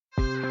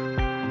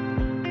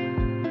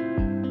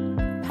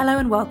Hello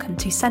and welcome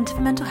to Centre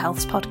for Mental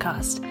Health's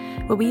podcast,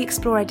 where we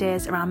explore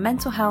ideas around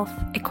mental health,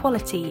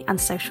 equality and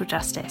social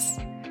justice.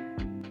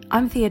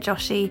 I'm Thea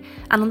Joshi,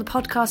 and on the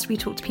podcast we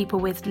talk to people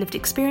with lived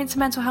experience of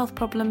mental health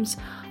problems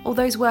or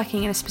those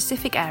working in a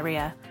specific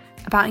area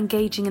about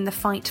engaging in the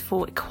fight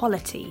for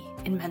equality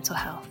in mental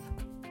health.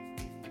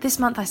 This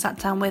month I sat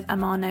down with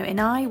Amano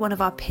Inai, one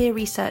of our peer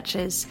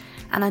researchers,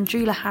 and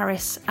Andrula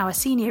Harris, our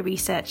senior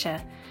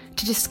researcher,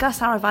 to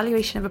discuss our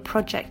evaluation of a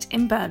project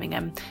in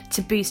Birmingham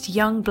to boost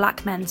young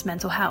black men's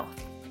mental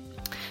health.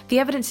 The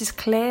evidence is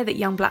clear that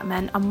young black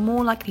men are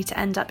more likely to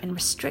end up in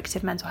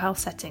restrictive mental health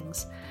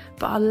settings,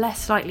 but are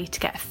less likely to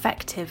get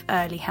effective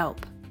early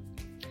help.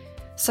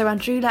 So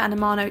Andrula and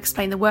Amano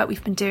explain the work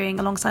we've been doing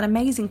alongside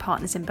amazing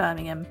partners in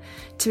Birmingham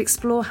to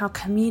explore how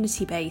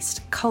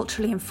community-based,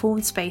 culturally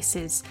informed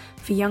spaces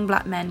for young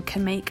black men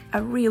can make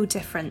a real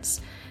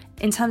difference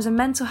in terms of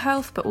mental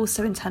health, but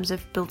also in terms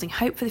of building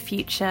hope for the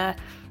future,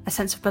 a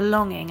sense of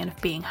belonging and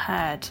of being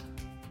heard.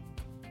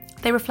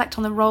 They reflect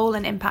on the role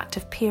and impact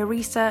of peer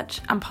research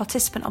and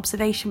participant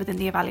observation within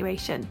the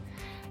evaluation,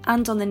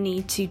 and on the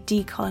need to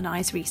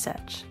decolonise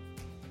research.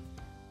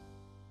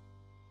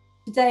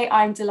 Today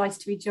I'm delighted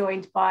to be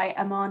joined by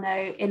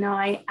Amano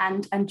Inai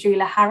and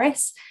Andrula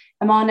Harris.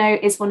 Amano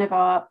is one of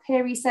our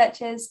peer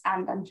researchers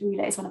and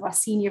Andrula is one of our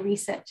senior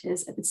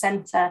researchers at the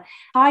centre.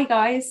 Hi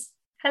guys.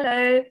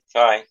 Hello.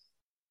 Hi.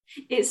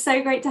 It's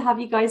so great to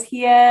have you guys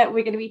here.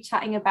 We're going to be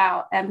chatting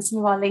about some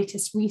of our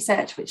latest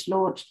research which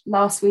launched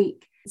last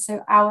week.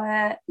 So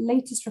our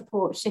latest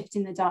report,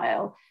 Shifting the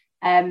Dial,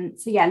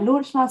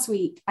 launched last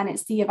week, and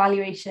it's the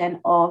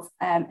evaluation of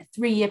a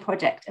 3-year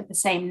project of the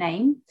same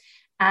name.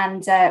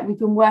 And we've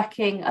been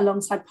working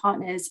alongside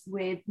partners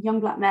with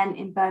young black men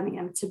in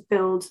Birmingham to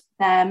build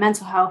their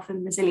mental health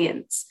and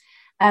resilience.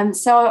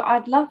 So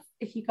I'd love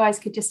if you guys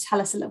could just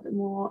tell us a little bit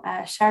more,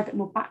 share a bit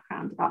more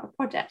background about the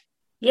project.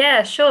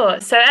 Yeah,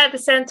 sure. So at the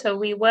centre,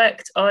 we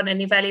worked on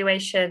an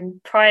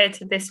evaluation prior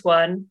to this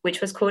one, which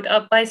was called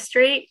Up by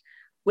Street,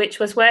 which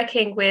was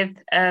working with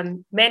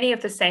many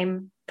of the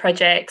same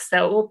projects.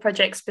 They're all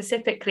projects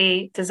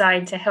specifically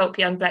designed to help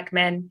young black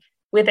men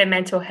with their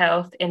mental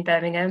health in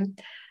Birmingham.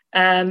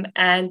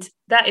 And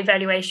that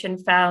evaluation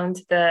found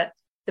that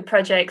the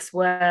projects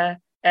were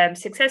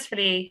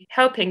successfully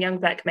helping young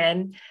black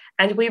men.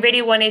 And we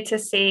really wanted to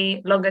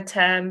see longer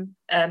term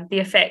the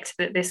effect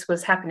that this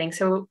was happening.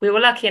 So we were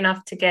lucky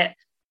enough to get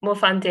more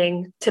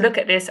funding to look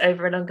at this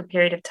over a longer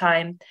period of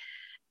time.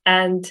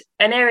 And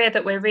an area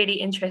that we're really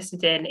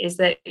interested in is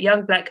that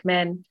young black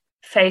men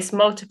face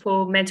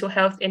multiple mental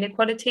health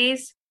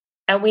inequalities.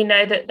 And we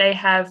know that they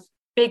have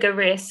bigger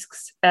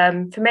risks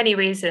for many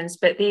reasons,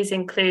 but these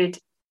include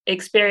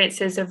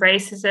experiences of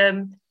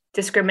racism,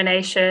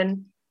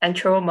 discrimination, and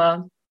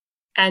trauma.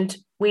 And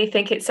we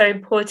think it's so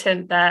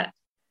important that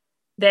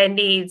their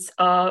needs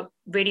are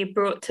really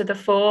brought to the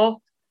fore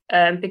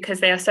because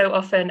they are so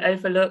often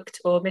overlooked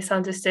or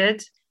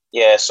misunderstood.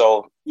 Yeah,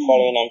 so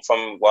following on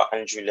from what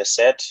Andrula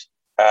said,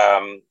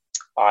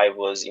 I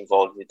was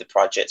involved with the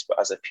project, but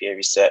as a peer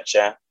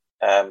researcher.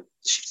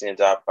 Shifting the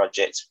Dial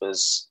project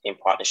was in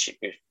partnership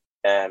with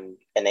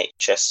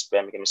NHS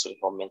Birmingham Institute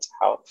for Mental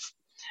Health,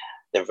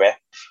 the REP,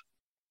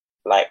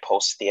 Light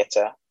Pulse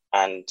Theatre,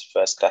 and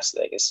First Class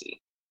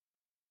Legacy.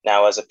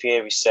 Now, as a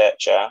peer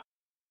researcher,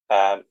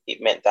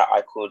 it meant that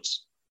I could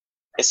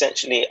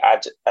essentially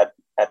add a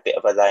bit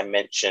of a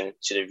dimension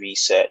to the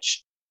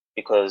research,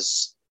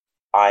 because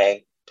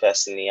I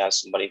personally,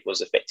 as somebody who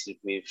was affected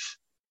with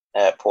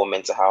poor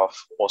mental health,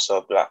 also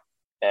a black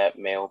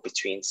male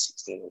between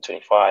 16 and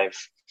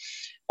 25,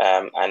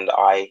 and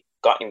I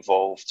got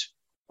involved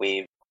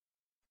with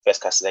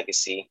First Class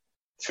Legacy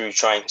through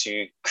trying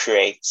to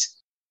create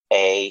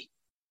a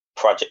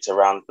project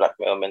around black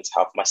male mental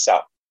health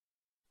myself.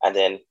 And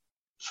then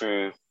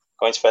through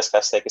going to First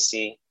Class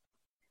Legacy,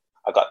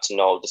 I got to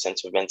know the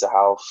Centre for Mental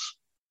Health.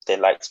 They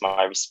liked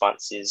my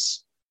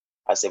responses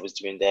as they was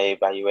doing their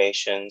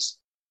evaluations,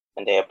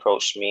 and they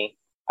approached me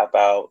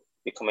about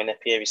becoming a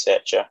peer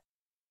researcher.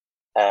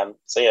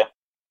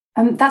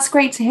 That's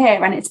great to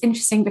hear, and it's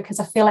interesting because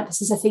I feel like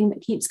this is a theme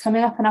that keeps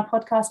coming up in our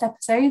podcast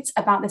episodes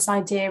about this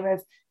idea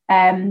of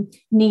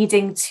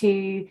needing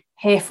to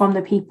hear from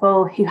the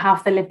people who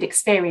have the lived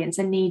experience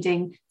and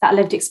needing that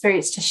lived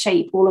experience to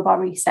shape all of our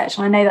research.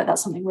 And I know that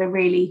that's something we're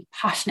really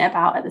passionate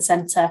about at the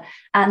centre.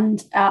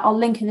 And I'll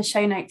link in the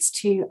show notes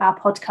to our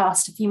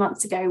podcast a few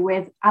months ago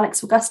with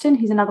Alex Augustin,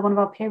 who's another one of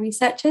our peer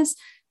researchers,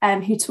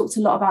 who talked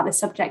a lot about this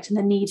subject and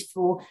the need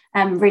for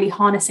really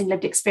harnessing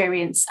lived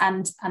experience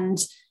and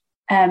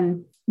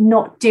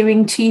not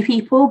doing to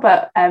people,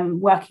 but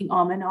working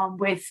arm in arm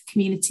with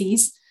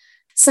communities.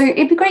 So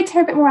it'd be great to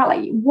hear a bit more about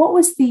what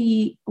was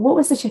the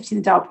Shifting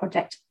the Dial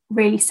project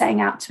really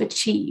setting out to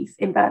achieve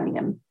in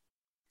Birmingham?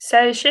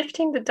 So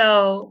Shifting the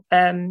Dial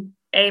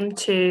aimed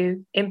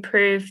to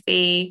improve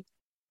the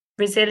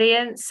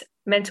resilience,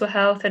 mental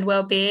health and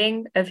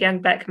well-being of young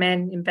black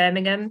men in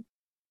Birmingham.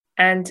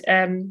 And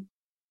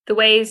the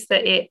ways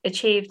that it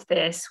achieved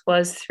this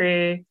was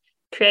through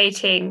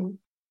creating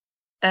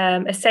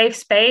a safe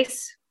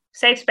space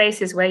safe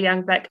spaces where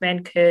young Black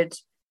men could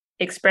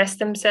express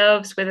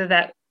themselves, whether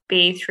that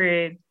be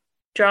through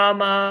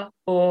drama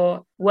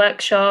or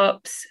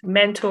workshops,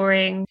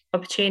 mentoring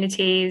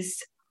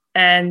opportunities.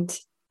 And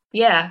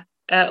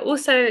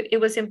also it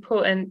was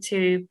important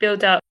to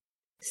build up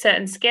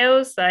certain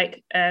skills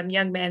like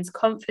young men's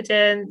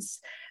confidence,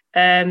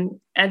 and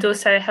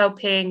also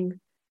helping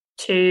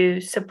to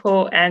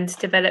support and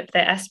develop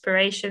their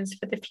aspirations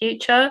for the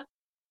future.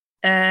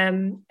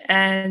 We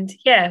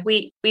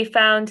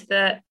found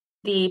that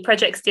the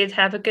projects did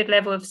have a good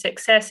level of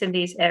success in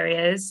these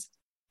areas.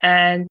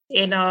 And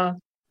in our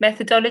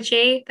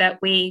methodology that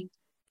we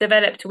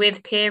developed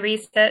with peer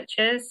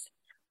researchers,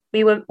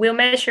 we were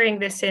measuring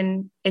this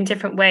in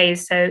different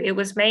ways. So it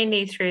was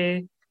mainly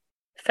through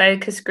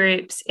focus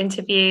groups,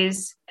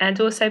 interviews, and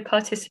also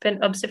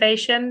participant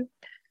observation,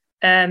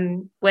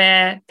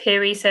 where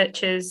peer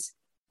researchers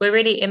were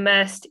really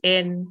immersed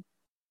in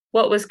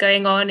what was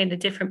going on in the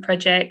different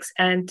projects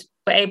and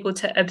were able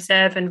to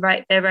observe and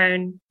write their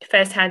own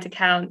first-hand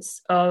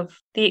accounts of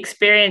the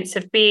experience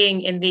of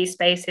being in these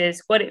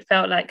spaces, what it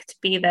felt like to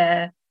be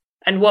there,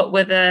 and what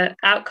were the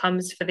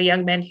outcomes for the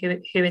young men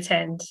who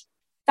attend.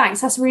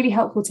 Thanks, that's really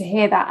helpful to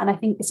hear that. And I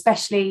think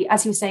especially,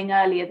 as you were saying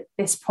earlier, that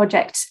this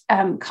project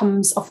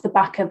comes off the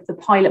back of the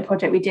pilot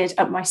project we did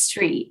Up My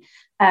Street.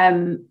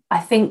 I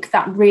think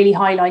that really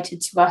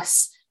highlighted to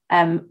us,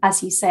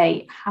 as you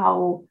say,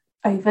 how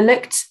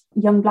overlooked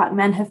young Black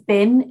men have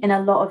been in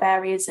a lot of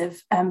areas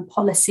of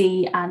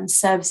policy and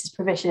services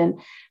provision.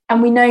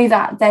 And we know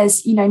that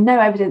there's, no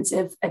evidence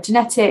of a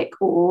genetic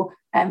or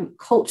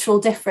cultural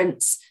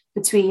difference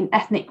between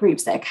ethnic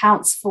groups that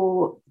accounts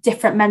for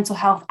different mental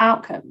health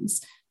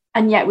outcomes.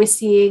 And yet we're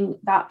seeing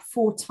that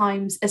 4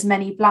 times as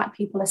many Black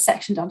people are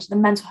sectioned onto the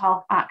Mental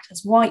Health Act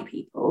as white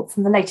people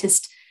from the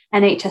latest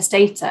NHS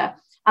data.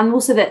 And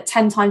also that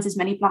 10 times as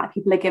many Black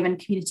people are given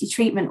community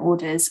treatment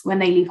orders when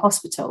they leave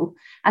hospital.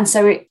 And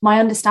so my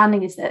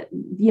understanding is that,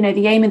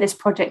 the aim of this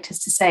project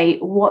is to say,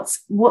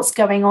 what's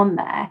going on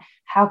there?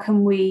 How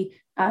can we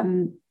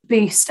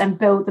boost and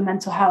build the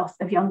mental health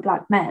of young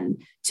Black men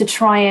to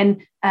try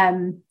and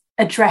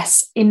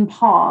address in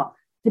part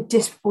the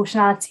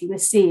disproportionality we're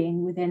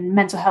seeing within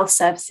mental health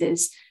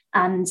services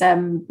and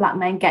Black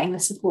men getting the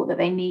support that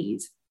they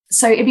need.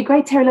 So it'd be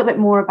great to hear a little bit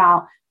more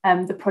about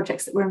the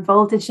projects that were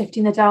involved in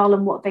Shifting the Dial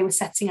and what they were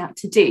setting out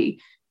to do.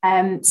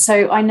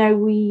 So I know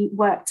we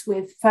worked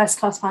with First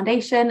Class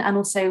Foundation and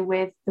also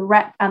with the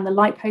Rep and the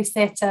Lightpost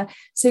Theatre.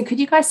 So could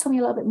you guys tell me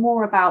a little bit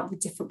more about the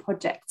different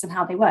projects and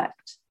how they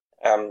worked?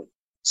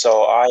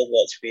 So I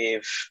worked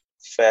with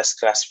First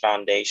Class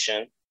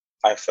Foundation.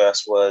 I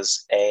first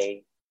was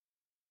a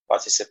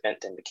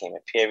participant, then became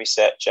a peer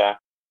researcher.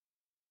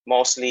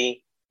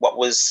 Mostly what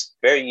was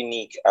very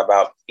unique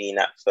about being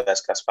at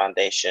First Class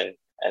Foundation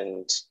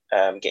and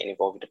getting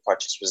involved with the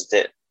projects was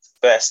that,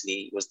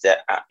 firstly, was the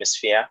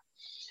atmosphere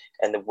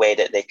and the way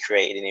that they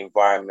created an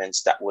environment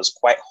that was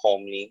quite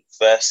homely.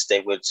 First,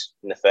 they would,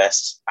 in the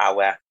first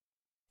hour,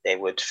 they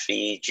would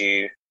feed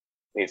you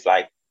with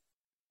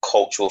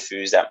cultural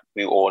foods that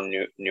we all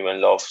knew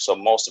and love. So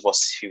most of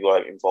us who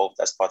were involved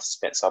as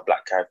participants are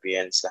Black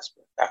Caribbeans, that's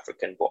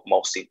African, but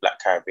mostly Black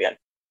Caribbean.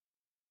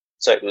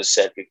 So it was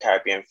served with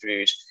Caribbean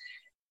food,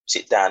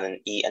 sit down and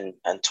eat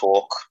and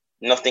talk.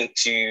 Nothing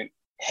too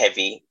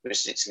heavy, it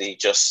was literally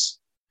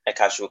just a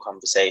casual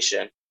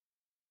conversation.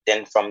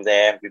 Then from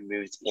there, we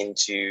moved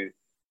into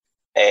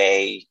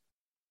let's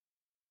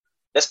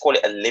call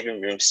it a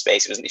living room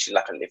space. It was literally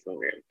like a living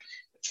room,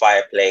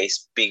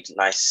 fireplace, big,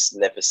 nice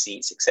leather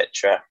seats,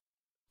 etc.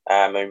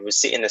 And we would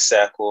sit in a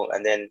circle,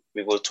 and then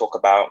we will talk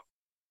about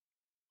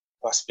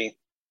possibly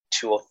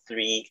 2 or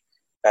 3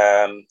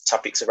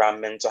 topics around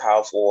mental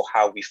health or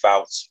how we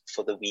felt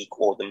for the week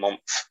or the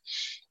month.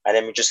 And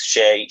then we just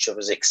share each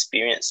other's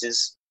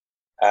experiences.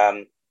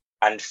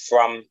 And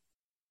from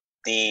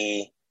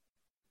the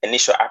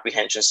initial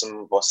apprehension some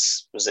of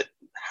us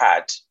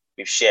had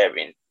with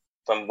sharing,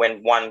 from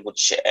when one would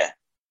share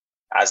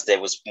as they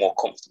was more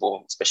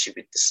comfortable, especially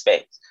with the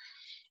space,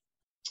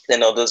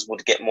 then others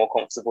would get more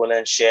comfortable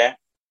and share.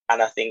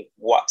 And I think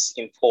what's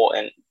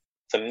important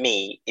for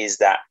me is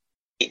that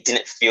it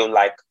didn't feel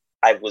like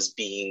I was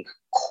being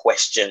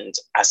questioned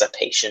as a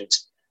patient.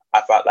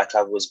 I felt like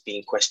I was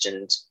being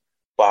questioned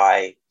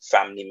by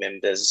family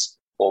members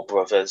or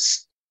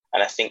brothers.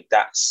 And I think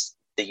that's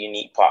the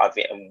unique part of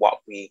it, and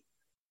what we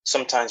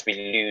sometimes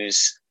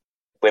lose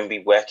when we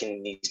work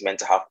in these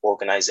mental health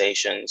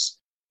organizations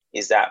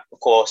is that, of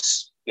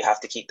course, we have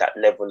to keep that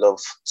level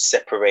of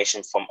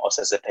separation from us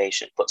as a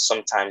patient, but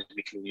sometimes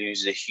we can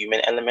lose the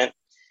human element.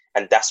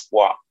 And that's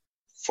what,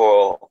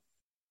 for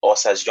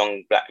us as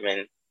young Black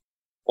men,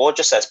 or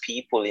just as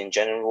people in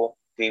general,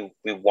 we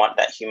want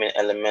that human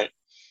element.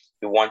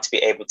 We want to be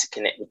able to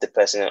connect with the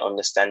person and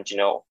understand,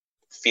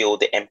 feel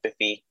the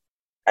empathy.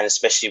 And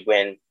especially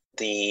when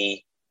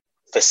the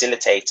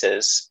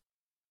facilitators,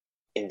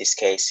 in this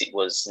case, it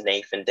was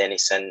Nathan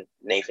Dennis and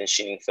Nathan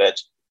Shillingford,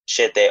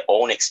 shared their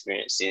own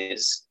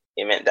experiences.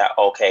 It meant that,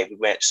 okay, we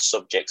weren't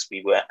subjects,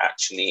 we were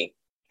actually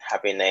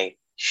having a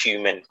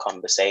human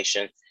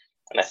conversation.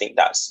 And I think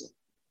that's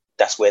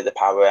where the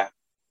power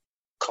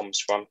comes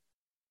from.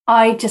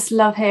 I just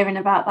love hearing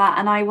about that.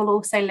 And I will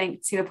also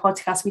link to a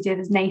podcast we did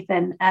with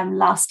Nathan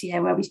last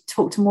year where we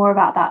talked more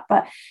about that.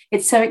 But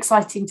it's so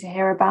exciting to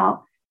hear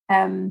about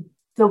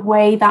the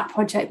way that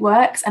project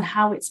works and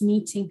how it's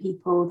meeting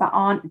people that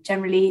aren't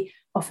generally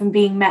often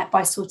being met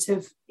by sort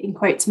of, in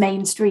quotes,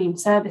 mainstream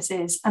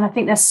services. And I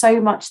think there's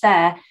so much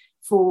there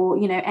for,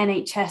 you know,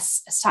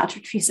 NHS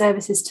statutory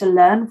services to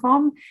learn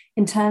from,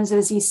 in terms of,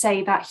 as you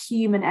say, that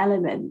human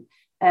element.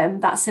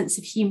 That sense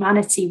of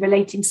humanity,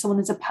 relating to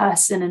someone as a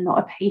person and not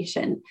a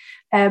patient,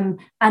 and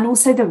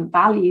also the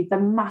value, the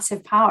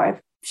massive power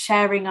of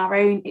sharing our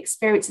own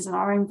experiences and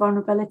our own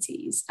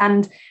vulnerabilities.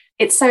 And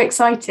it's so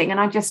exciting,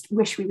 and I just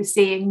wish we were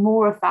seeing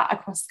more of that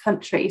across the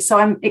country. So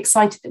I'm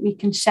excited that we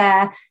can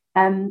share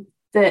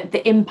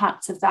the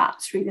impact of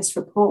that through this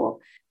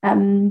report.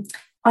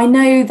 I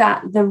know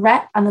that the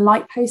Rep and the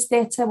Lightpost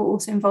Theatre were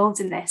also involved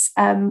in this.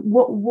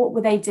 What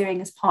were they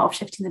doing as part of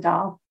Shifting the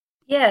Dial?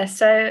 Yeah,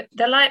 so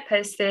the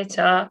Lightpost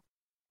Theatre,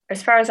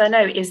 as far as I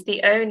know, is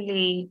the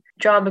only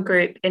drama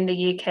group in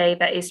the UK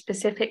that is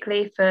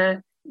specifically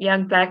for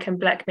young Black and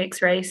Black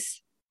mixed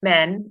race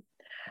men.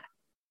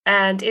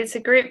 And it's a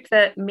group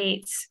that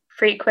meets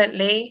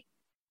frequently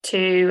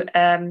to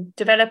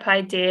develop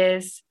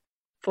ideas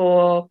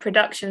for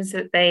productions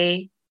that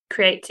they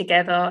create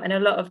together. And a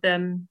lot of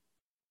them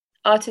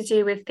are to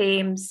do with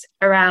themes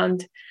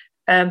around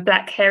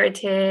Black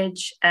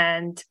heritage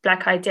and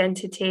Black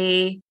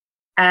identity,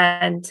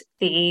 and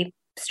the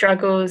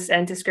struggles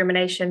and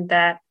discrimination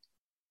that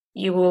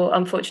you will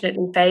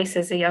unfortunately face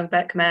as a young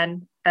Black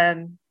man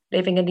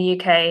living in the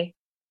UK.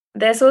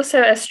 There's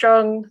also a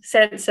strong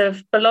sense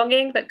of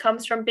belonging that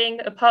comes from being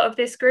a part of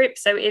this group.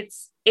 So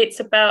it's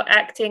about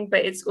acting,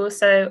 but it's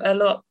also a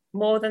lot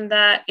more than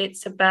that.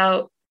 It's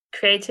about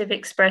creative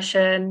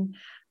expression,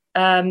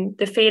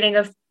 the feeling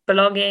of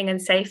belonging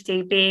and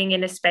safety, being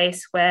in a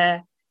space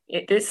where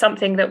it is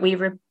something that we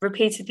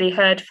repeatedly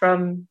heard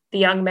from the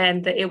young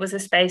men, that it was a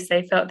space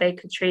they felt they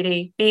could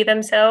truly be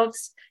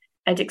themselves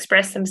and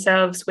express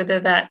themselves, whether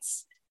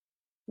that's,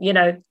 you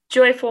know,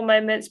 joyful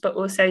moments, but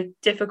also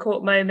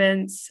difficult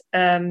moments.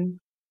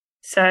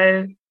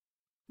 So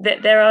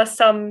there are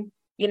some,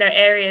 you know,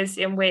 areas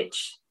in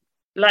which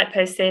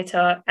Lightpost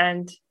Theatre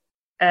and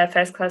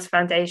First Class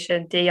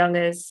Foundation, Dear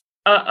Youngers,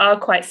 are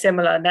quite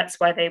similar, and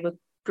that's why they were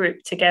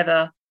grouped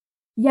together.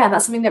 Yeah,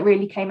 that's something that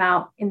really came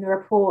out in the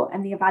report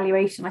and the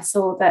evaluation. I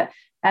saw that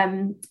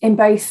in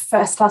both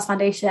First Class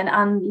Foundation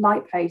and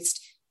Lightpost,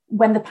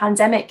 when the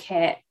pandemic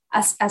hit,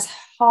 as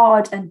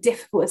hard and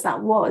difficult as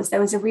that was,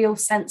 there was a real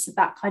sense of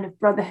that kind of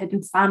brotherhood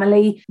and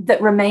family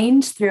that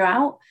remained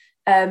throughout,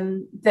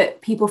 that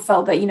people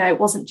felt that, you know, it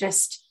wasn't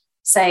just,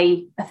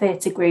 say, a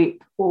theatre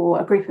group or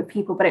a group of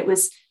people, but it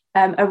was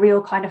a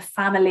real kind of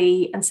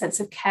family and sense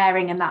of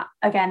caring, and that,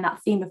 again,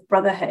 that theme of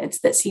brotherhood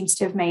that seems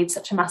to have made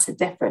such a massive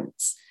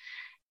difference.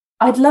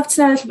 I'd love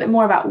to know a little bit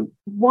more about,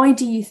 why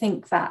do you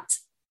think that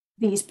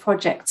these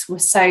projects were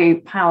so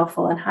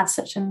powerful and had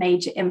such a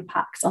major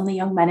impact on the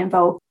young men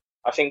involved?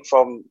 I think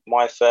from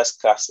my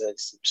First Class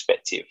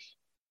perspective,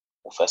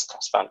 or First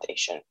Class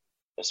Foundation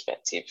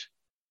perspective,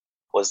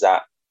 was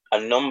that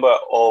a number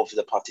of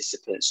the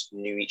participants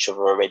knew each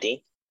other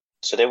already.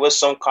 So there was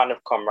some kind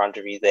of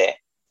camaraderie there.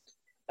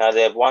 Now,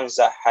 the ones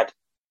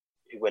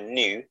who were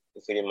new,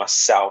 including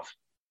myself,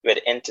 who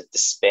had entered the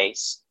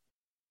space,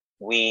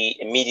 we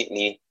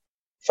immediately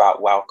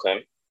felt welcome.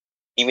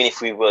 Even if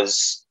we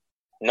was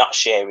not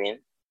sharing,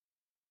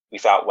 we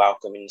felt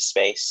welcome in the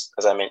space.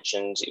 As I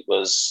mentioned, it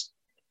was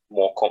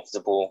more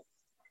comfortable.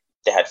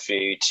 They had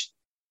food.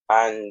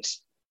 And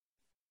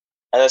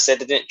as I said,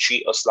 they didn't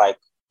treat us like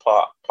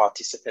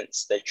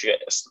participants. They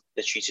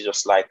treated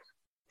us like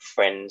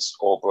friends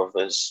or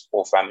brothers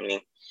or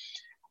family.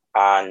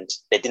 And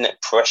they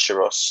didn't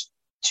pressure us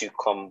to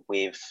come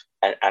with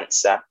an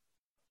answer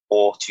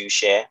or to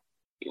share.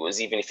 It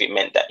was, even if it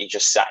meant that you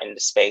just sat in the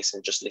space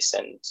and just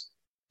listened,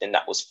 then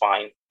that was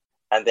fine.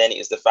 And then it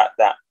was the fact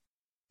that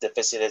the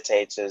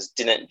facilitators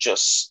didn't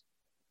just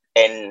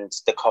end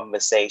the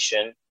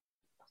conversation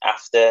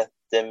after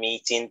the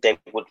meeting. They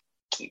would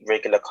keep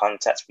regular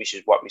contact, which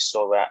is what we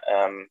saw at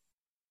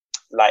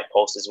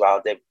Lightpost as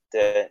well.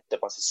 The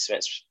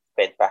participants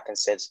fed back and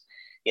said,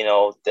 you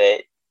know,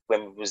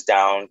 when we was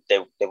down, they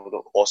would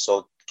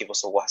also give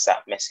us a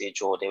WhatsApp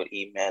message, or they would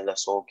email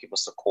us or give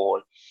us a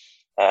call.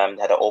 They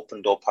had an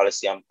open door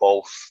policy on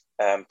both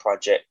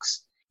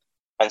projects.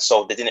 And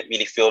so they didn't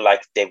really feel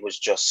like it was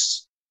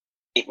just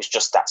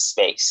that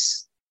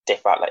space. They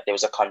felt like there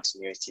was a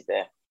continuity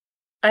there.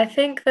 I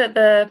think that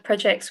the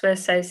projects were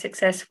so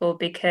successful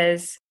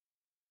because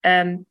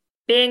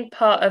being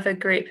part of a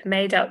group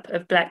made up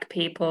of Black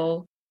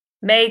people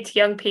made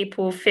young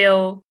people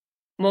feel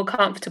more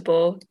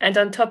comfortable. And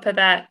on top of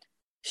that,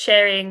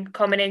 sharing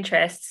common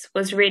interests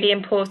was really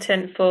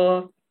important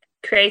for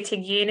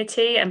creating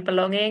unity and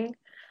belonging.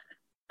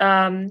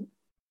 And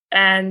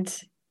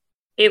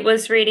it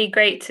was really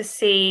great to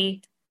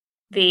see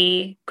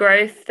the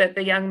growth that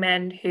the young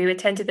men who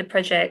attended the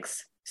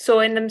projects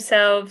saw in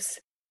themselves,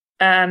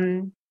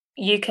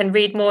 You can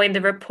read more in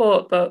the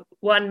report, but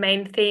one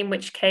main theme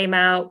which came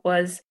out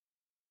was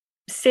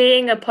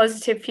seeing a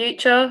positive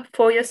future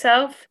for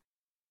yourself.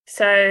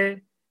 So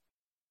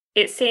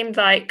it seemed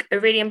like a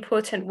really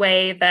important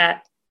way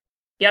that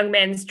young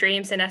men's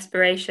dreams and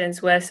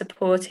aspirations were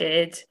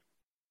supported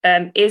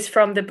is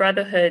from the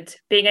Brotherhood,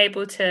 being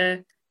able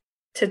to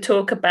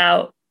talk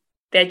about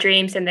their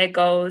dreams and their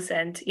goals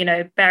and, you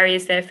know,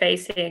 barriers they're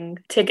facing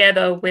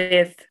together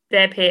with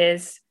their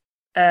peers.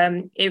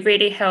 It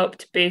really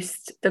helped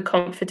boost the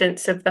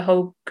confidence of the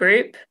whole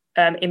group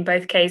in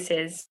both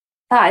cases.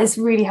 That is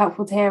really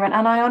helpful to hear.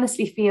 And I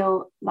honestly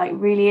feel like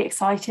really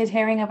excited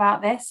hearing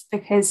about this,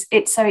 because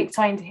it's so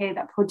exciting to hear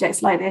that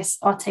projects like this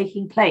are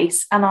taking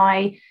place. And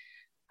I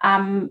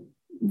am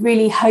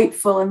really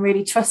hopeful and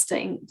really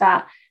trusting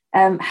that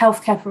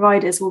healthcare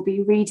providers will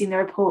be reading the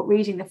report,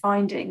 reading the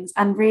findings,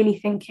 and really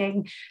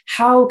thinking,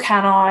 how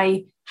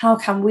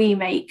can we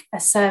make a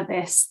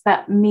service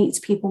that meets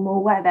people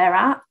more where they're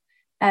at,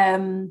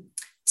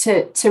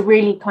 to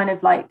really kind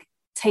of like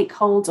take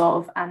hold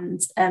of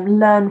and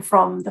learn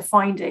from the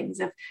findings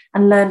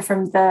and learn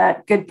from the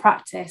good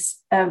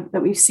practice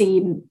that we've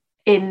seen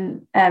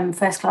in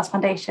First Class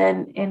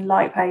Foundation, in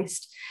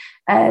Lightpost.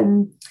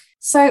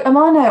 So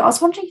Amano, I was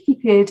wondering if you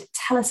could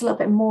tell us a little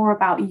bit more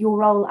about your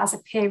role as a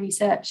peer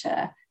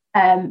researcher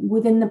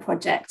within the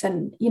project,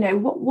 and, you know,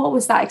 what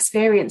was that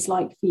experience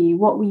like for you?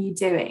 What were you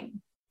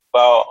doing?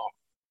 Well,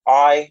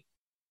 I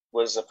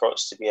was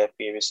approached to be a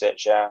peer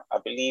researcher, I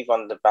believe,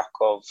 on the back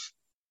of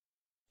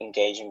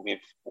engaging with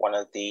one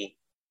of the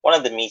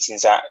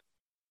meetings at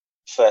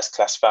First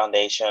Class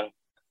Foundation.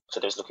 So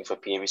they was looking for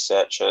peer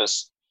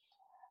researchers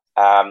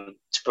to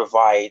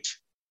provide,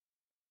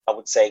 I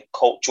would say,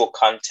 cultural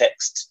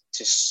context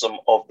to some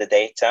of the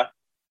data,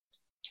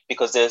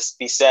 because there's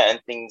be certain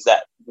things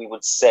that we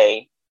would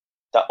say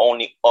that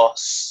only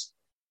us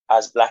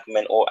as Black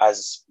men or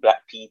as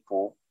Black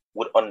people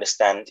would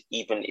understand,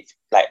 even if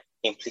like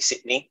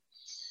implicitly.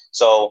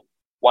 So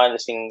one of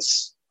the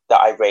things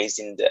that I raised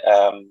in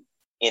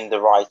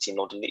the writing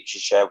or the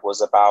literature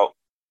was about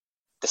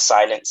the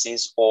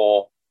silences,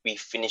 or we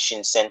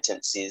finishing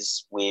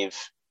sentences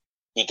with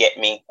 "you get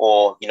me,"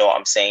 or "you know what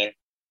I'm saying."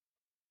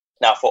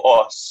 Now,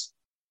 for us,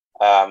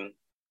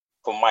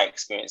 from my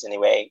experience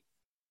anyway,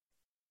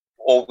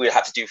 all we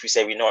have to do if we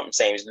say "we know what I'm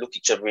saying" is look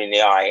each other in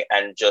the eye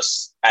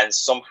and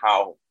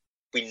somehow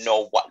we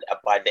know what at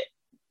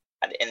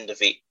the end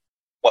of it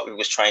what we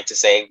was trying to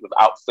say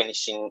without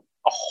finishing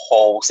a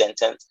whole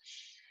sentence.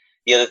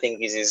 The other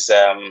thing is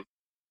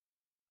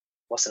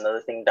what's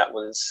another thing that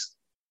was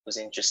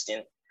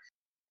interesting?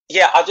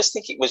 Yeah, I just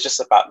think it was just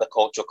about the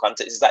cultural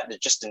context. It's like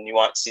just the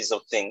nuances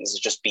of things,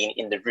 just being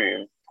in the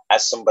room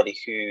as somebody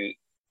who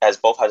has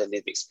both had a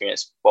lived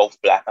experience,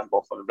 both Black and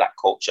both from the Black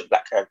culture,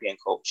 Black Caribbean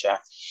culture.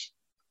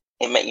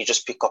 It meant you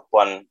just pick up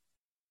on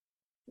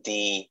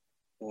the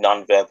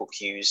non-verbal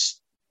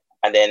cues.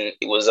 And then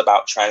it was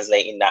about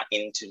translating that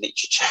into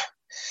literature,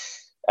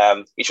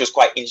 which was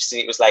quite interesting.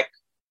 It was like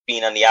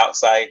being on the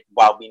outside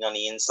while being on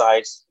the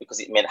inside, because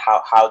it meant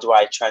how do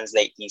I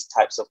translate these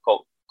types of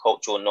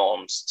cultural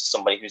norms to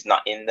somebody who's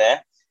not in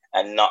there,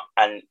 and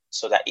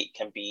so that it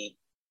can be,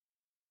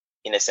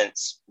 in a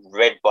sense,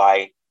 read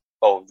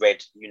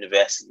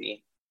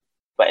universally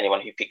by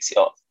anyone who picks it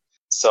up.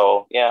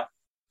 So yeah,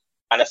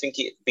 and I think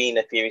being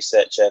a peer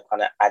researcher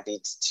kind of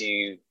added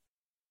to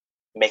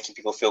making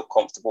people feel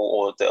comfortable,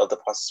 or the other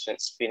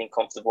participants feeling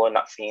comfortable and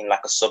not feeling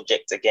like a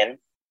subject again,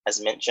 as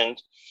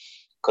mentioned,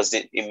 because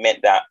it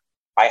meant that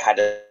I had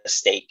a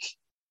stake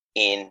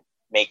in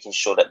making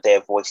sure that their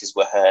voices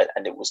were heard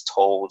and it was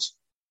told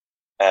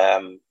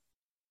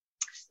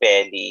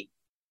fairly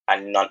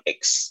and not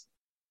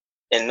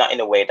in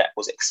a way that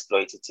was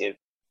exploitative.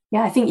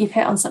 Yeah, I think you've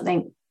hit on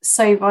something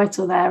so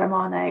vital there,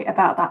 Amano,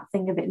 about that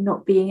thing of it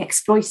not being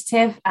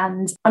exploitative.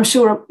 And I'm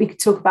sure we could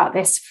talk about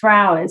this for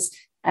hours,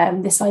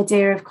 this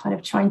idea of kind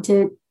of trying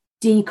to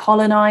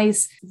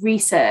decolonize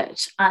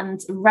research and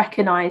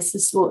recognize the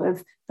sort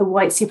of the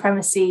white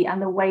supremacy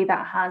and the way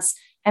that has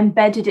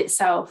embedded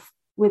itself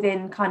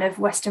within kind of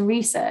Western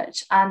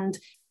research. And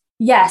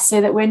yes,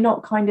 so that we're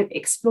not kind of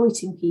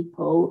exploiting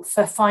people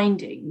for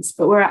findings,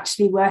 but we're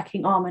actually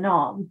working arm in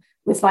arm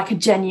with like a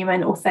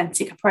genuine,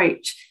 authentic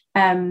approach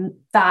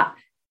that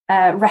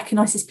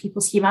recognizes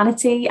people's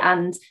humanity.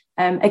 And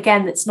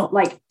again, that's not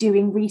like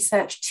doing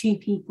research to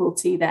people,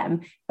 to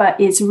them, but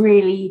is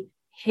really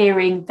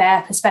hearing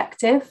their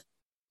perspective.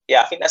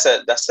 Yeah, I think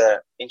that's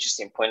a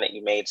interesting point that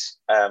you made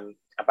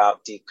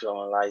about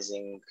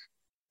decolonizing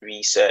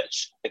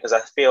research, because I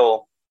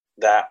feel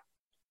that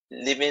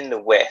living in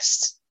the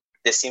West,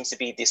 there seems to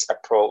be this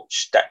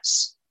approach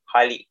that's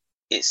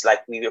it's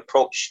like we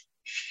approach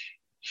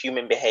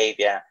human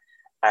behavior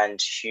and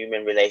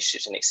human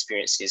relationships and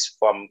experiences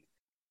from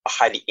a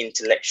highly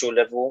intellectual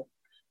level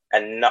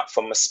and not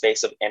from a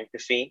space of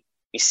empathy.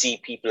 We see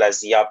people as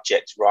the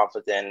object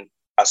rather than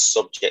as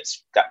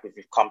subjects that with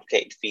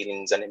complicated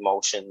feelings and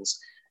emotions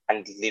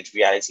and lived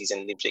realities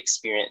and lived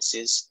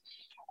experiences.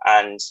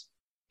 And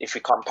if we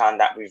compound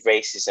that with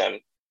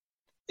racism,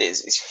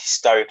 is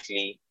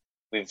historically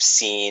we've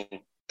seen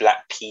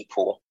Black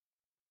people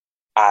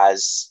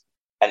as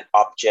an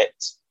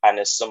object and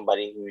as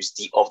somebody who's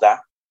the other,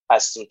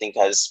 as something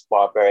as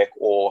barbaric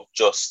or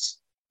just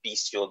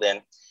bestial.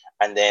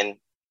 And then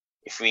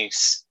if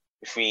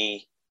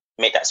we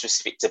make that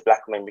specific to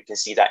Black men, we can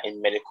see that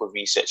in medical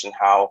research and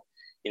how,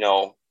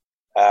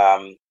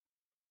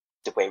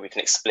 the way we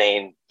can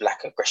explain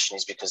Black aggression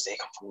is because they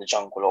come from the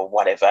jungle or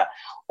whatever,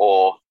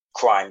 or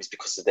crime is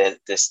because of the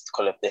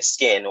color of their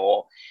skin,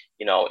 or,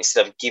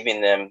 instead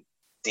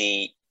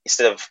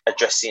of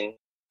addressing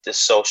the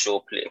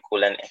social,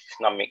 political, and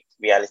economic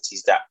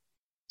realities that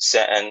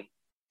certain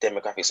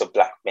demographics of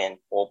Black men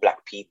or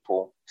Black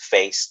people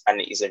face,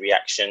 and it is a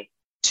reaction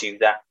to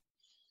that.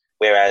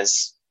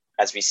 Whereas,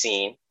 as we've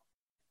seen,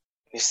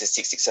 the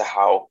statistics are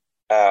how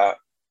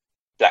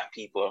Black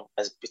people,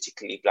 as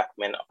particularly Black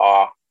men,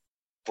 are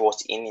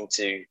brought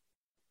into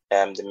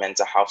the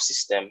mental health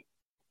system.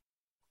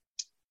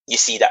 You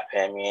see that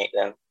permeate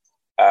them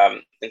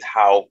in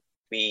how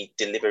we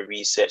deliver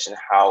research and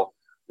how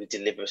we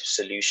deliver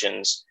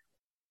solutions.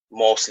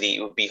 Mostly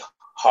it would be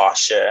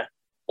harsher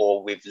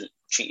or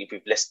treated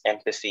with less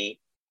empathy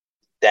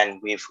than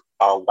with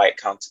our white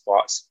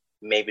counterparts.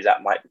 Maybe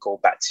that might go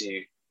back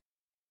to,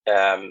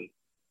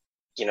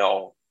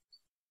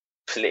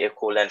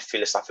 political and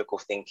philosophical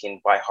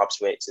thinking by Hobbes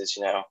Waiters,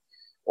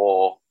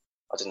 or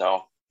I don't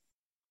know,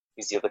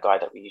 who's the other guy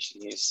that we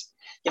usually use?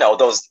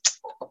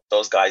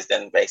 Those guys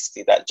then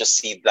basically that just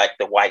see like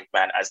the white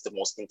man as the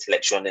most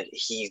intellectual, and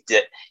he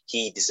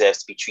deserves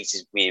to be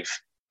treated with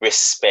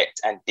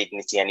respect and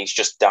dignity, and he's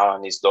just down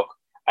on his luck.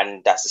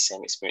 And that's the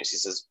same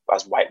experiences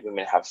as white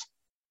women have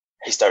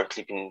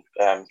historically been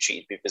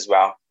treated with as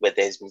well, where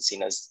they've been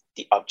seen as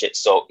the object.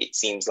 So it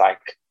seems like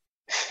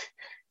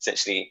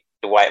essentially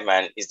the white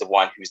man is the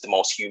one who's the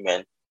most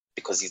human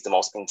because he's the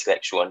most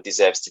intellectual and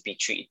deserves to be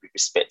treated with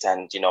respect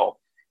and,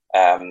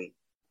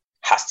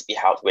 has to be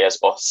held. Whereas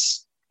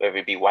us, whether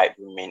it be white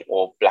women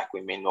or Black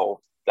women or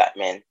Black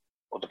men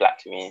or the Black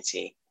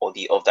community or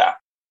the other,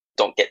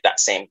 don't get that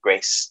same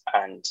grace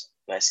and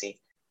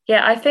mercy.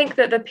 Yeah, I think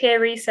that the peer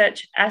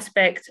research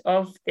aspect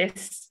of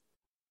this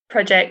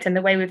project and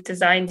the way we've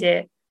designed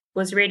it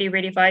was really,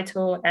 really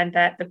vital, and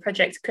that the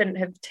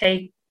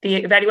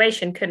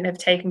evaluation couldn't have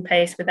taken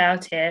place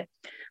without it.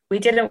 We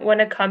didn't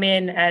want to come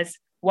in as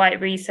white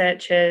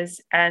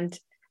researchers and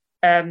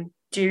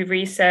do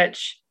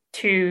research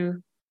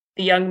to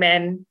the young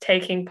men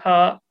taking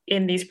part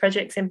in these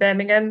projects in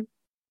Birmingham.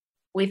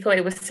 We thought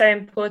it was so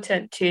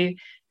important to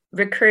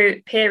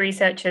recruit peer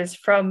researchers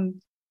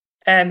from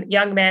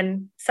young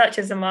men such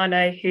as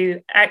Amano,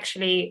 who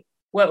actually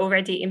were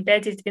already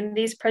embedded in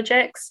these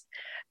projects,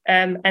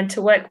 and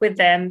to work with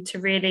them to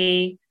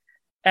really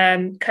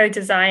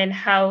co-design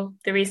how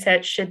the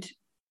research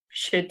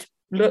should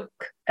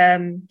look.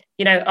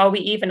 Are we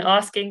even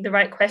asking the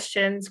right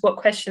questions? What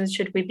questions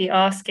should we be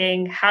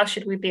asking? How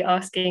should we be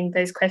asking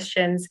those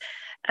questions?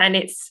 And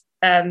it's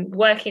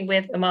working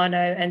with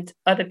Amano and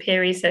other peer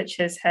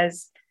researchers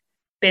has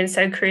been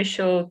so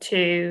crucial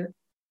to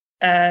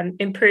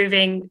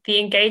improving the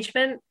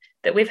engagement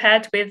that we've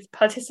had with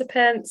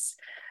participants.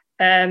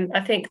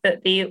 I think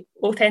that the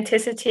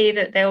authenticity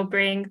that they'll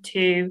bring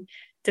to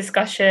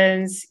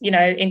discussions,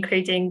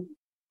 including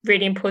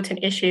really important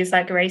issues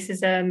like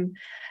racism,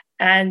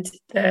 and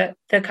the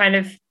kind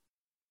of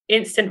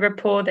instant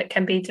rapport that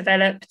can be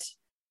developed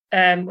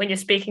when you're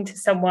speaking to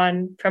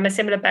someone from a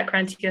similar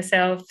background to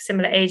yourself,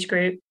 similar age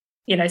group,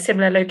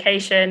 similar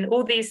location.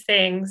 All these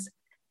things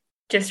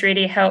just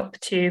really help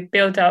to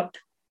build up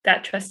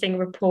that trusting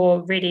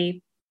rapport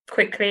really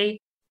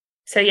quickly.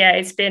 So yeah,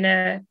 it's been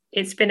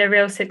a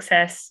real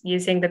success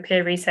using the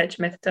peer research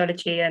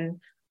methodology, and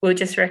we'll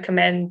just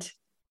recommend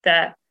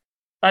that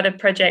other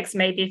projects,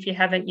 maybe if you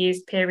haven't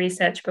used peer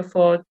research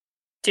before,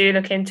 do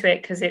look into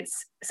it, because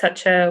it's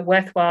such a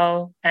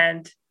worthwhile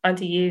and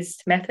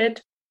underused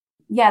method.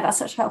 Yeah, that's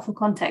such helpful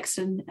context.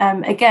 And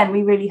again,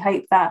 we really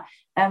hope that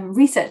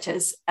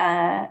researchers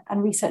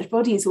and research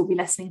bodies will be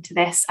listening to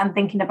this and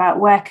thinking about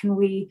where can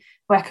we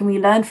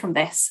learn from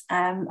this,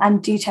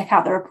 and do check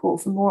out the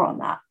report for more on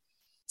that.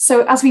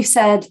 So as we've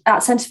said,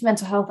 at Centre for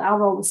Mental Health, our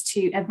role was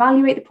to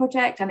evaluate the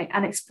project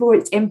and explore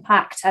its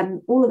impact,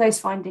 and all of those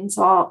findings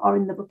are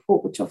in the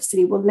report, which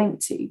obviously we'll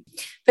link to.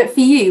 But for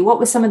you, what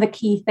were some of the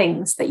key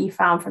things that you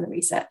found from the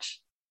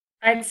research?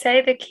 I'd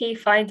say the key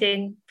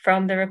finding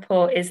from the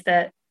report is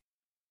that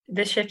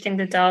the Shifting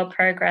the Dial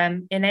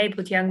programme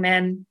enabled young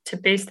men to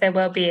boost their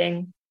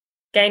well-being,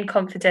 gain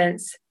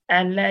confidence,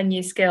 and learn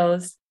new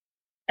skills.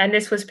 And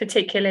this was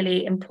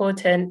particularly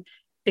important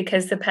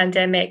because the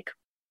pandemic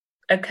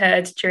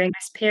occurred during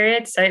this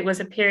period. So it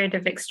was a period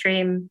of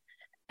extreme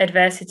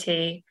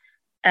adversity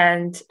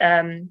and,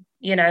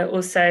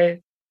 also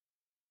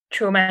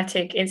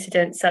traumatic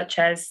incidents such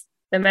as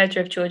the murder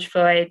of George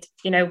Floyd.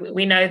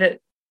 We know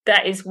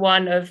that is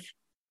one of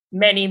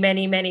many,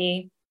 many,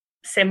 many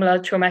similar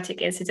traumatic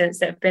incidents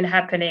that have been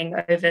happening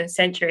over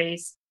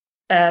centuries.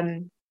 But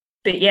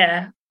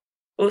yeah,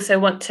 also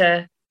want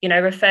to,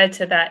 refer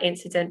to that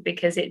incident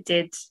because it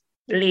did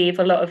leave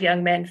a lot of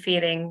young men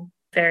feeling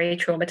very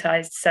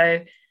traumatized.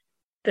 So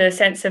the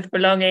sense of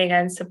belonging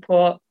and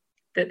support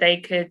that they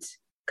could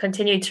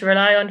continue to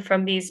rely on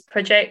from these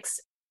projects,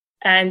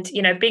 and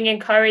being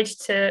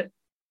encouraged to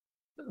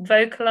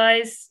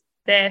vocalize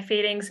their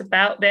feelings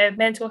about their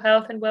mental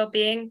health and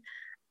well-being.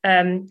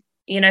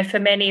 For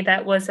many,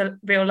 that was a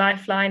real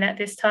lifeline at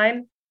this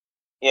time.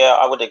 Yeah,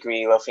 I would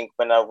agree. I think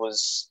when I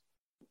was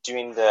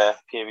doing the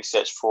peer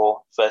research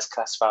for First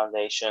Class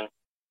Foundation,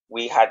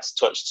 we had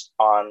touched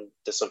on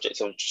the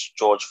subject of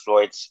George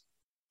Floyd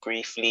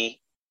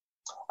briefly.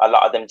 A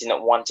lot of them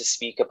didn't want to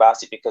speak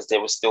about it because they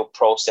were still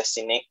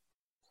processing it.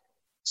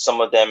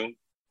 Some of them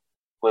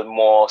were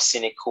more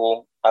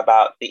cynical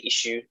about the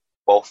issue,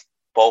 both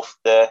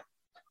the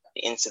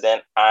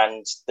incident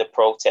and the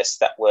protests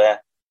that were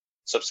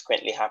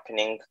subsequently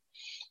happening.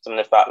 Some of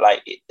them felt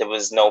like there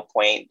was no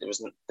point,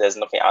 there's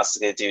nothing else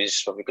to do, it's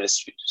just probably going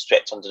to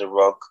swept under the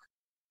rug.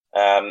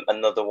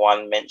 Another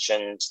one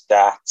mentioned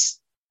that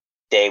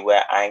they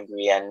were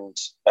angry and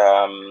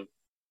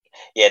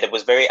they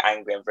was very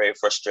angry and very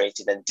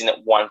frustrated and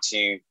didn't want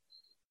to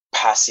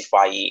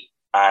pacify it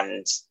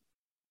and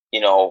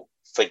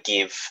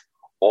forgive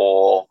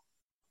or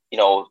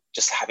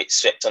just have it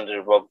swept under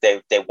the rug.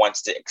 They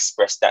wanted to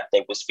express that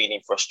they was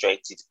feeling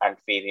frustrated and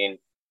feeling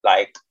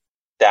like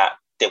that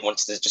they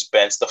wanted to just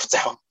burn stuff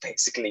down,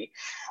 basically.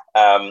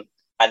 And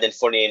then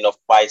funny enough,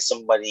 by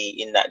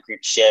somebody in that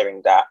group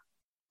sharing that,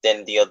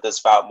 then the others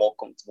felt more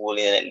comfortable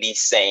in at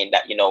least saying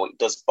that, it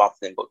does bother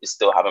them, but they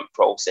still haven't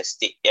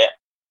processed it yet.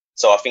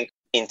 So I think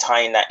in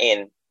tying that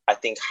in, I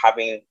think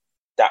having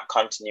that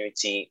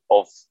continuity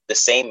of the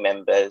same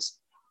members,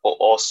 but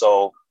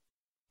also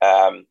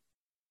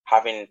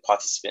having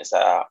participants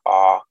that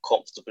are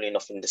comfortable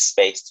enough in the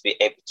space to be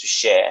able to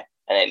share,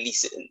 and at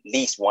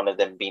least one of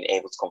them being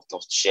able to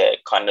comfortable to share,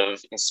 kind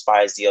of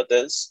inspires the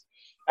others,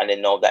 and they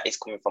know that it's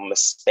coming from a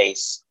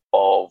space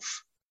of,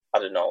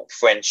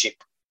 friendship,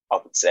 I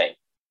would say.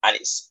 And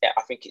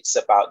I think it's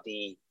about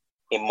the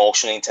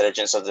emotional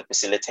intelligence of the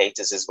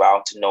facilitators as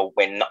well, to know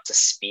when not to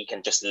speak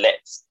and just let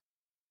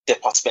the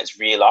participants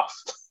reel off,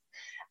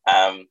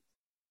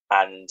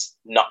 and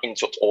not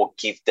interrupt or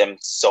give them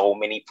so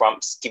many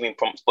prompts, giving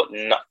prompts, but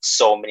not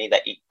so many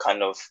that it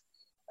kind of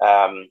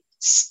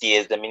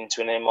steers them into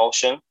an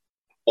emotion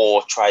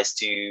or tries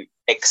to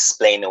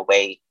explain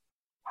away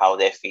how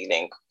they're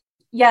feeling.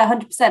 Yeah,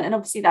 100%. And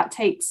obviously that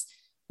takes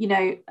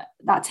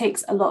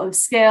a lot of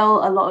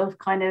skill, a lot of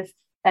kind of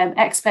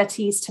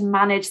expertise to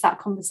manage that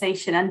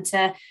conversation and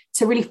to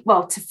really,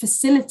 to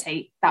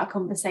facilitate that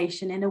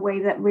conversation in a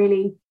way that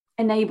really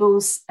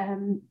enables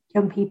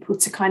young people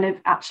to kind of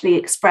actually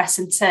express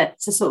and to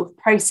sort of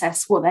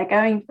process what they're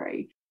going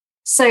through.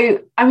 So,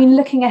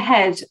 looking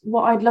ahead,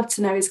 what I'd love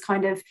to know is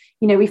kind of,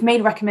 we've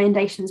made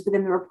recommendations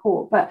within the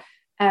report, but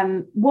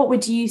what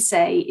would you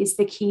say is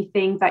the key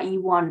thing that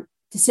you want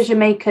decision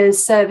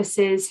makers,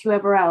 services,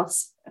 whoever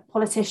else,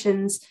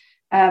 politicians,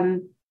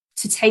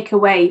 to take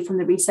away from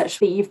the research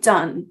that you've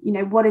done?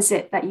 What is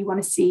it that you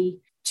want to see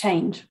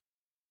change?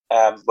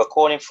 We're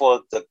calling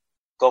for the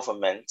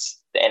government,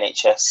 the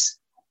NHS,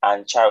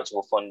 and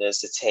charitable funders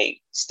to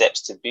take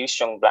steps to boost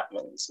young Black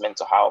men's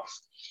mental health.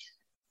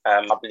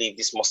 I believe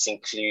this must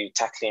include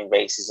tackling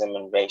racism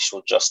and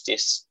racial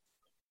justice.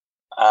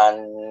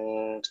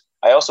 And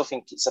I also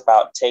think it's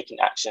about taking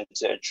action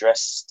to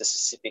address the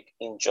specific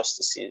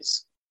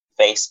injustices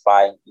faced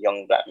by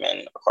young Black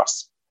men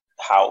across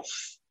health,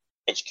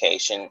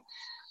 education,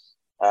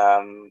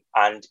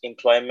 and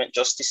employment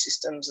justice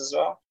systems as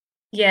well.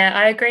 Yeah,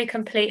 I agree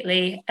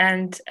completely.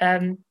 And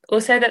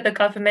also that the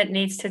government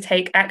needs to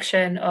take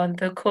action on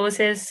the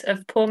causes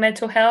of poor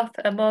mental health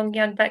among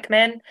young Black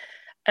men.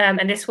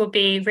 And this will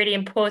be really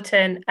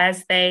important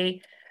as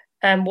they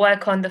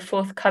work on the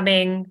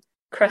forthcoming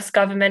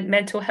cross-government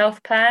mental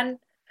health plan.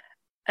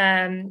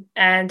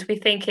 And we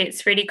think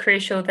it's really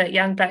crucial that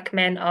young Black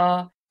men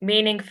are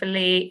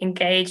meaningfully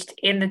engaged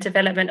in the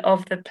development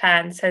of the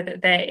plan so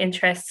that their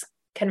interests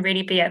can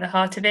really be at the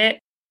heart of it.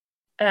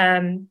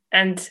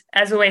 And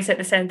as always at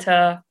the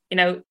centre,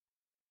 we're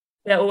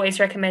always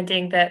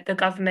recommending that the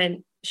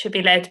government should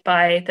be led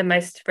by the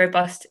most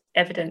robust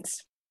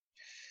evidence.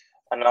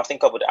 And I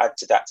think I would add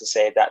to that to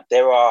say that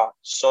there are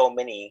so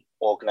many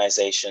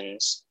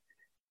organisations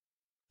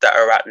that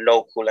are at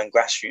local and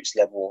grassroots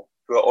level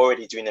who are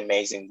already doing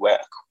amazing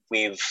work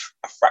with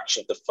a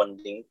fraction of the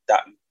funding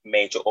that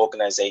major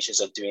organisations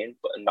are doing,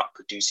 but are not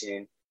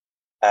producing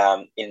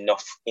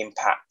enough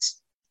impact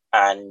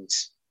and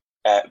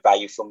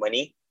value for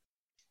money.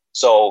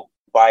 So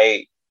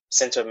by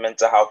Centre of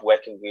Mental Health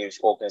working with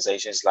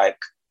organisations like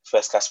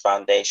First Class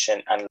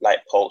Foundation and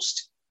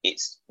Lightpost,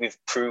 we've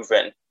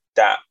proven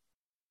that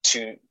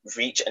to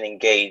reach and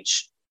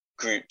engage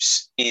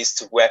groups is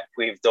to work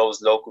with those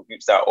local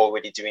groups that are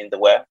already doing the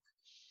work.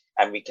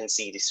 And we can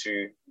see this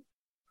through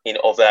in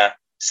other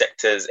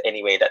sectors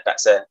anyway,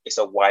 it's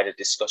a wider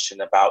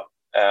discussion about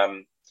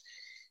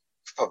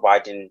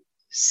providing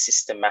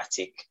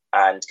systematic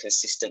and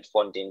consistent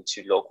funding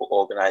to local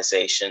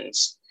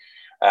organizations,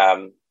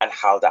 and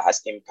how that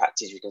has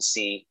impacted. You can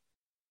see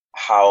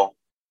how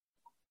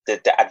the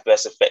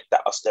adverse effect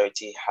that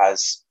austerity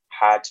has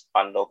had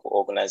on local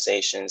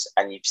organizations,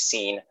 and you've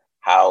seen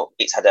how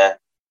it's had a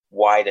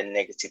wider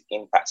negative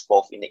impact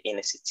both in the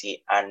inner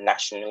city and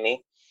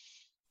nationally,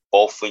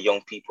 both for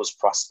young people's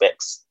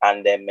prospects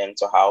and their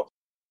mental health.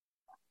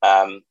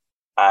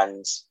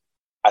 And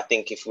I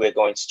think if we're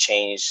going to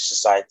change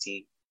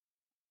society,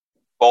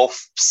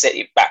 both set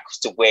it back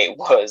to where it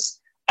was,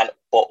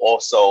 but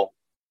also,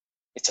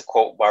 to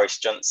quote Boris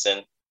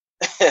Johnson,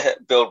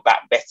 build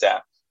back better.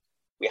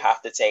 We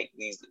have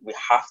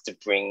to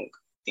bring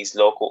these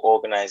local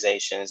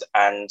organizations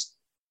and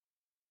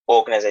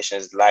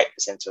organizations like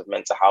the Centre of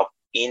Mental Health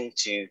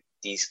into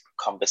these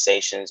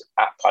conversations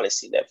at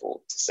policy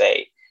level to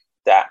say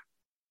that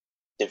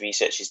the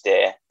research is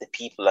there, the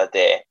people are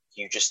there,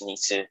 you just need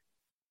to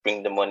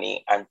bring the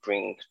money and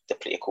bring the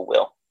political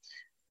will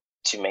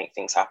to make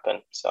things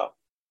happen. So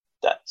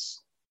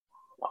that's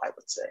what I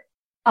would say.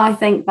 I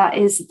think that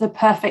is the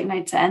perfect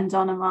note to end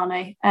on,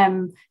 Amano.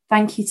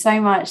 Thank you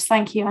so much.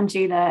 Thank you,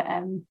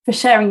 Anjula, for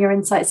sharing your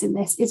insights in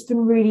this. It's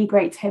been really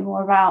great to hear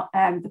more about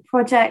the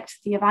project,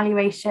 the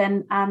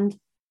evaluation, and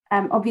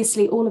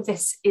obviously all of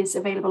this is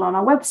available on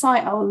our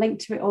website. I'll link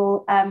to it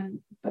all.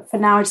 But for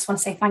now, I just want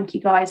to say thank you,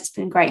 guys. It's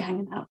been great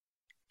hanging out.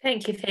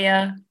 Thank you,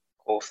 Thea.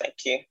 Cool,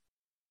 thank you.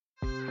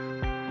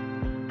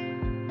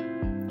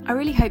 I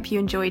really hope you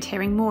enjoyed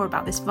hearing more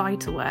about this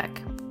vital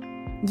work.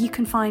 You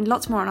can find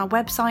lots more on our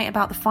website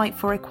about the fight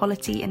for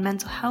equality in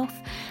mental health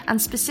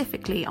and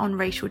specifically on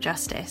racial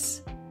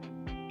justice.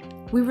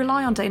 We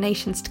rely on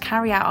donations to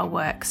carry out our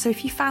work, so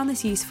if you found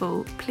this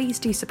useful, please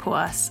do support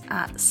us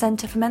at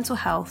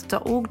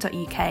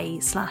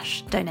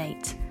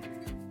centreformentalhealth.org.uk/donate.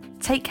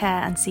 Take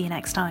care and see you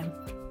next time.